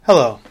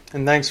Hello,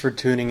 and thanks for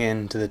tuning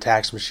in to the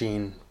Tax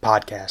Machine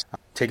podcast.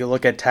 Take a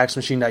look at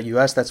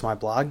taxmachine.us, that's my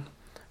blog.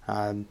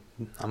 I'm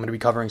going to be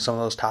covering some of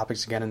those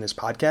topics again in this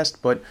podcast,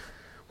 but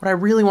what I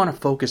really want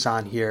to focus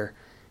on here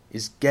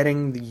is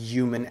getting the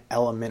human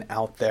element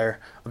out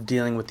there of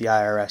dealing with the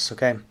IRS,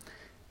 okay?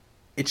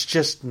 It's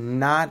just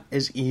not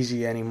as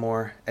easy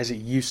anymore as it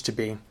used to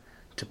be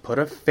to put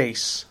a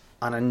face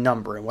on a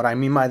number, and what I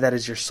mean by that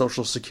is your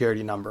social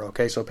security number,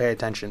 okay? So pay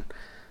attention.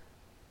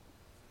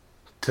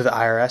 To the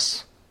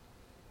IRS,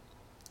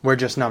 we're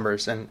just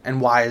numbers.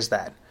 And why is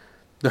that?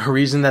 The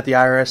reason that the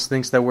IRS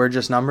thinks that we're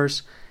just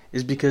numbers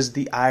is because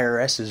the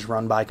IRS is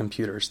run by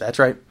computers. That's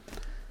right.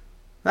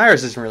 The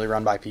IRS isn't really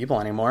run by people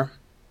anymore.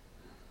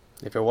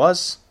 If it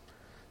was,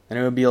 then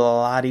it would be a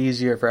lot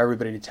easier for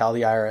everybody to tell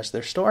the IRS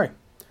their story.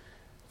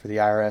 For the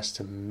IRS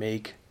to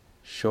make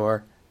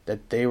sure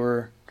that they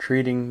were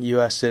treating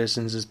U.S.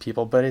 citizens as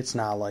people, but it's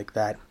not like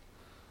that.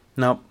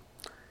 Nope.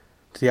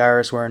 To the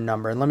IRS, we're a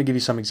number. And let me give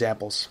you some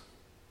examples.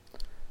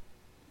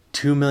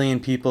 2 million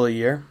people a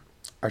year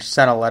are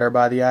sent a letter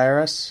by the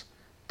IRS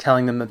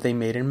telling them that they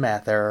made a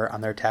math error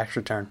on their tax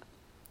return.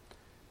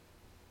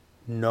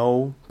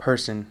 No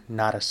person,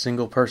 not a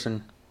single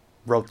person,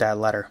 wrote that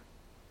letter.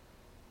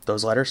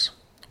 Those letters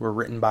were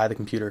written by the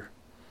computer.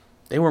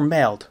 They were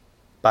mailed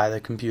by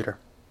the computer.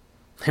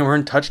 They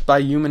weren't touched by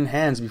human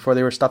hands before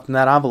they were stuffed in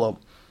that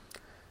envelope.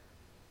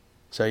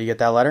 So you get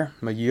that letter,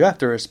 but you have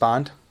to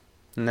respond,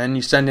 and then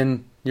you send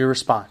in your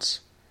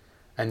response.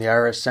 And the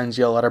IRS sends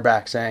you a letter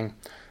back saying,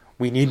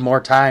 "We need more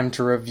time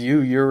to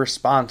review your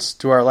response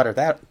to our letter."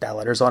 That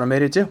letter's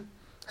automated too.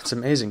 That's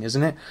amazing,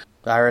 isn't it?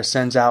 The IRS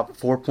sends out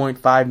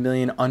 4.5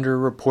 million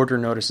under-reporter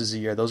notices a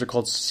year. Those are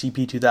called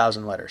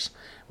CP2000 letters.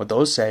 What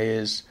those say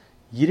is,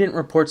 you didn't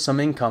report some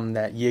income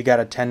that you got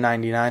a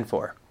 1099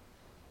 for.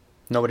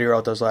 Nobody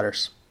wrote those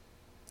letters.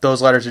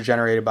 Those letters are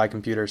generated by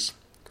computers.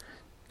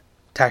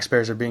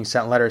 Taxpayers are being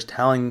sent letters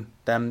telling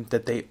them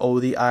that they owe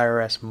the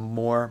IRS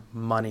more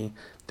money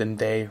than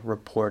they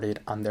reported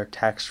on their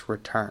tax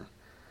return.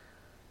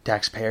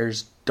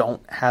 Taxpayers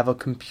don't have a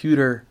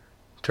computer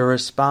to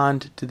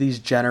respond to these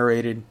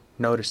generated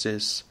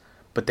notices,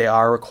 but they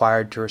are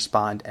required to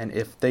respond, and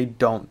if they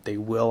don't, they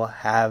will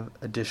have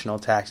additional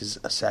taxes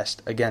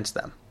assessed against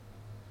them.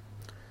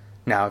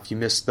 Now, if you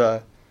miss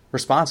the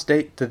response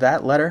date to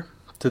that letter,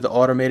 to the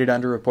automated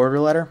under-reporter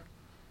letter,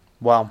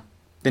 well,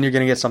 then you're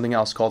going to get something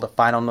else called a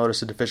final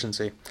notice of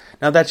deficiency.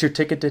 Now, that's your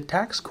ticket to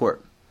tax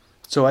court.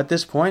 So at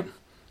this point,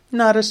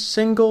 not a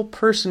single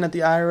person at the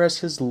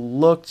IRS has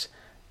looked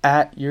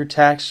at your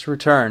tax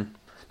return.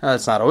 Now,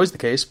 that's not always the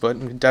case, but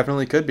it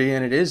definitely could be,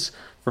 and it is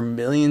for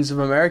millions of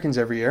Americans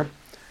every year.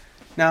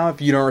 Now, if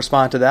you don't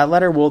respond to that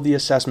letter, well, the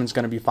assessment's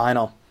going to be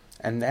final,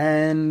 and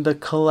then the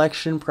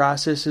collection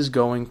process is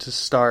going to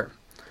start.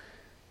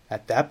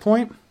 At that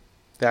point,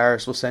 the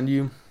IRS will send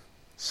you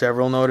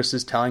several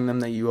notices telling them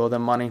that you owe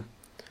them money.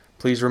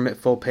 Please remit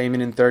full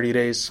payment in 30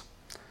 days.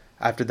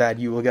 After that,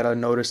 you will get a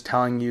notice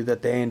telling you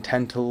that they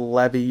intend to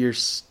levy your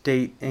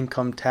state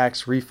income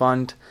tax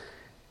refund,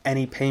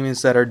 any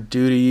payments that are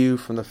due to you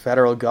from the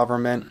federal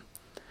government.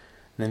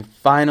 And then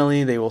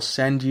finally, they will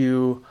send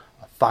you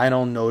a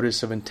final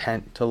notice of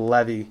intent to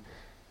levy.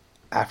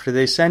 After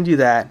they send you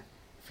that,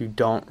 if you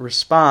don't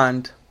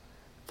respond,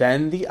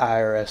 then the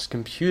IRS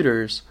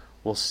computers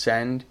will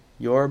send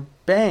your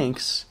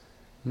banks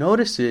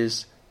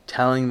notices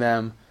telling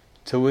them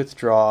to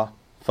withdraw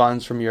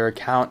funds from your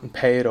account and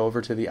pay it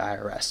over to the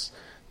IRS.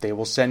 They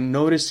will send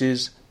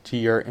notices to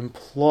your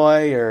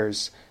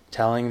employers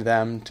telling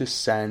them to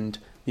send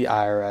the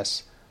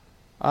IRS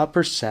a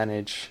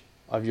percentage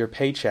of your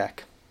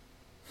paycheck.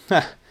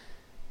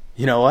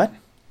 You know what?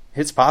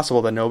 It's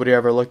possible that nobody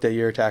ever looked at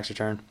your tax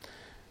return.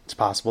 It's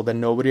possible that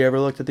nobody ever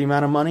looked at the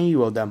amount of money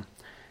you owed them.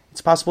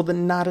 It's possible that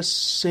not a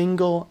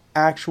single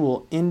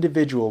actual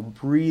individual,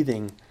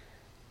 breathing,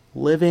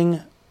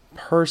 living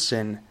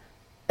person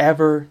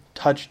ever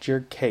touched your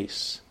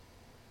case.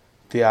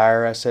 The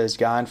IRS has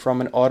gone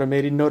from an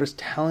automated notice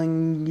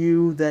telling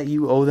you that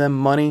you owe them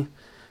money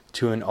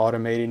to an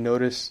automated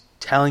notice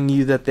telling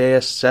you that they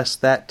assess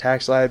that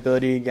tax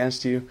liability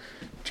against you,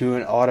 to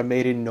an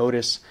automated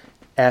notice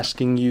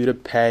asking you to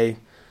pay,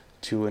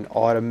 to an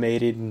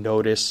automated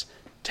notice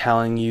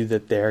telling you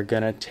that they're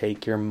going to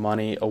take your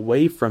money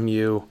away from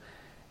you,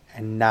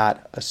 and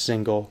not a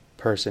single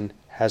person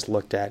has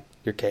looked at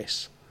your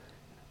case.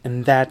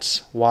 And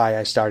that's why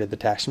I started the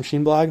Tax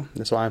Machine blog.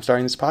 That's why I'm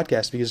starting this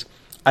podcast, because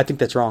I think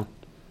that's wrong.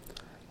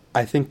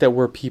 I think that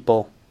we're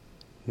people,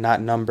 not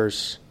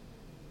numbers.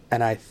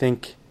 And I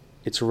think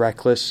it's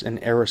reckless and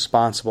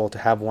irresponsible to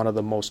have one of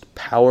the most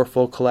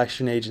powerful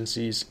collection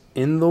agencies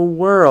in the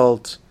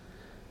world,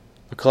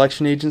 a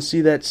collection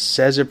agency that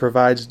says it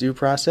provides due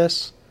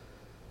process,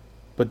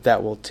 but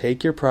that will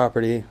take your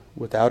property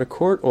without a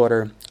court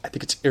order. I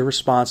think it's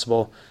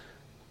irresponsible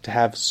to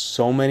have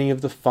so many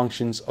of the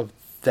functions of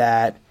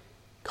that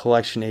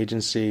collection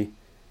agency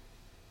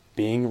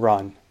being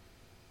run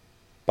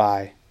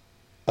by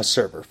a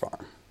server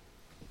farm.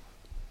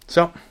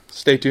 So,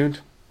 stay tuned,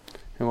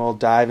 and we'll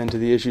dive into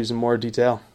the issues in more detail.